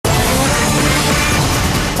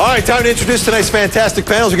All right, time to introduce tonight's fantastic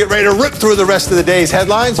panels. We get ready to rip through the rest of the day's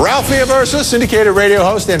headlines. Ralphie Aversa, syndicated radio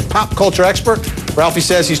host and pop culture expert. Ralphie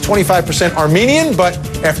says he's 25% Armenian, but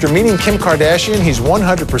after meeting Kim Kardashian, he's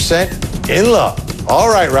 100% in love. All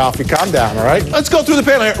right, Ralphie, calm down, all right? Let's go through the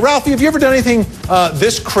panel here. Ralphie, have you ever done anything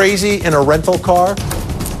this crazy in a rental car?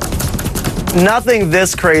 Nothing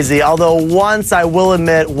this crazy, although once I will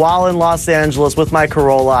admit, while in Los Angeles with my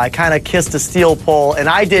Corolla, I kind of kissed a steel pole, and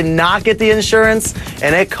I did not get the insurance,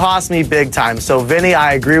 and it cost me big time. So, Vinny,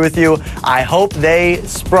 I agree with you. I hope they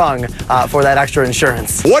sprung for that extra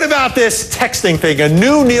insurance. What about this texting thing? A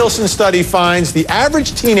new Nielsen study finds the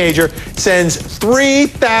average teenager sends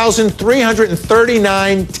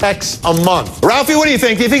 3,339 texts a month. Ralphie, what do you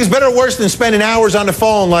think? Do you think it's better or worse than spending hours on the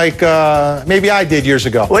phone like maybe I did years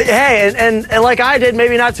ago? Well, hey, and like I did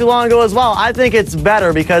maybe not too long ago as well, I think it's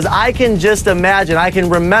better because I can just imagine, I can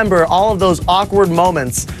remember all of those awkward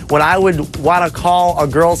moments when I would want to call a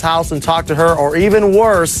girl's house and talk to her, or even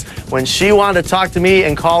worse, when she wanted to talk to me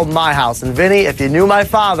and called my house. And Vinny, if you knew my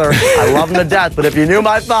father, I love him to death, but if you knew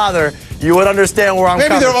my father, you would understand where I'm coming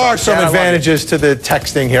from. Maybe there are some advantages to the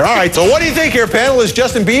texting here. All right, so what do you think here, panel? Is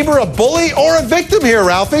Justin Bieber a bully or a victim here,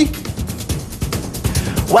 Ralphie?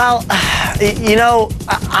 Well, you know,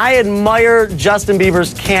 I admire Justin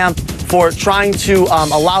Bieber's camp for trying to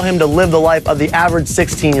allow him to live the life of the average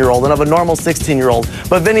 16-year-old and of a normal 16-year-old.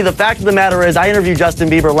 But, Vinny, the fact of the matter is I interviewed Justin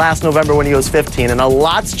Bieber last November when he was 15, and a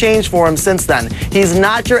lot's changed for him since then. He's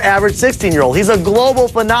not your average 16-year-old. He's a global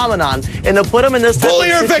phenomenon, and to put him in this type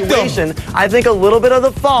of situation, I think a little bit of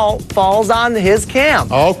the fault falls on his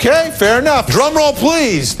camp. Okay, fair enough. Drum roll,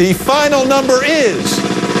 please. The final number is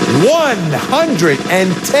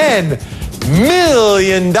 $110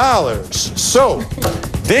 million. So,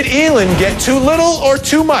 did Elon get too little or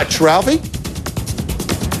too much, Ralphie?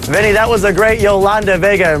 Vinny, that was a great Yolanda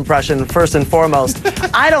Vega impression, first and foremost.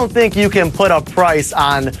 I don't think you can put a price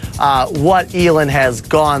on what Elon has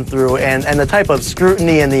gone through and the type of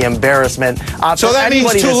scrutiny and the embarrassment. So that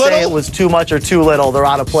means too little? Say it was too much or too little, they're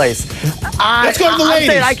out of place. Let's go to the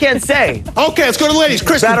ladies. I can't say. Okay, let's go to the ladies.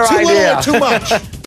 Kristen, too little or too much?